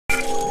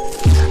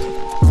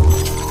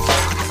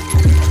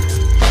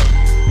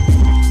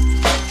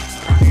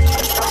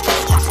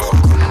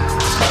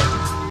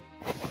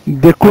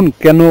দেখুন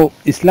কেন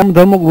ইসলাম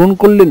ধর্ম গ্রহণ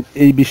করলেন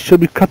এই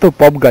বিশ্ববিখ্যাত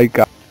পপ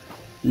গায়িকা।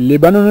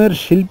 লেবাননের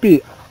শিল্পী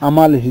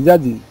আমাল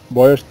হিজাজি,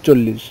 বয়স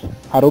 40,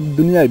 আরব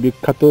দুনিয়ায়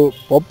বিখ্যাত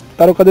পপ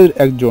তারকাদের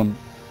একজন।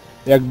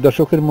 এক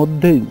দশকের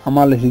মধ্যেই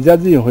আমাল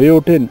হিজাজি হয়ে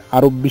ওঠেন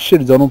আরব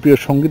বিশ্বের জনপ্রিয়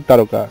সঙ্গীত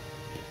তারকা।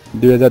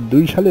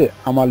 2002 সালে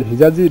আমাল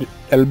হিজাজির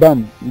অ্যালবাম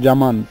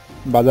জামান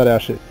বাজারে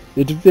আসে।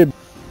 এটিতে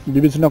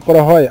বিবেচনা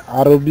করা হয়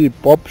আরবি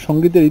পপ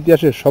সঙ্গীতের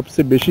ইতিহাসে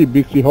সবচেয়ে বেশি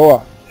বিক্রি হওয়া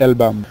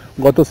অ্যালবাম।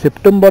 গত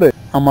সেপ্টেম্বরে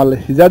আমাল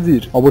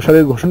হিজাজির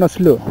অবসরের ঘোষণা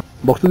ছিল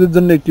ভক্তদের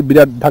জন্য একটি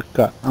বিরাট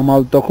ধাক্কা।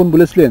 আমাল তখন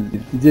বলেছিলেন,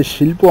 যে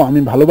শিল্প আমি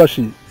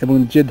ভালোবাসি এবং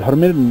যে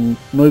ধর্মের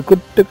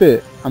নৈকট্যকে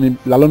আমি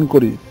লালন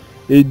করি,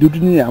 এই দুটি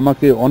নিয়ে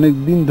আমাকে অনেক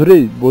দিন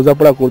ধরেই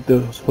বোঝাপড়া করতে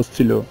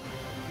হচ্ছিল,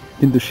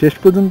 কিন্তু শেষ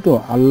পর্যন্ত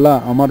আল্লাহ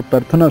আমার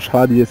প্রার্থনা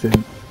সাড়া দিয়েছেন।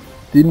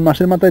 3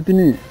 মাসের মাথায়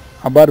তিনি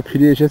আবার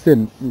ফিরে এসেছেন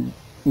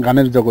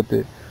গানের জগতে,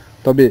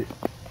 তবে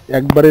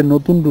একবারে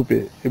নতুন রূপে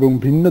এবং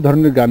ভিন্ন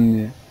ধরনের গান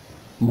নিয়ে।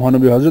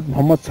 মহানবী হজরত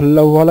মুহাম্মদ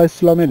সাল্লাল্লাহু আলাইহি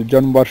সাল্লামের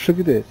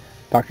জন্মবার্ষিকীতে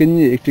তাকে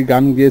নিয়ে একটি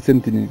গান গেয়েছেন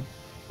তিনি।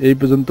 এই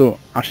পর্যন্ত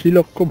 80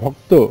 লক্ষ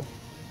ভক্ত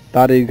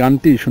তার এই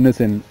গানটি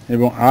শুনেছেন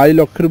এবং 2.5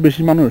 লক্ষের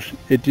বেশি মানুষ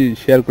এটি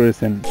শেয়ার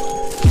করেছেন।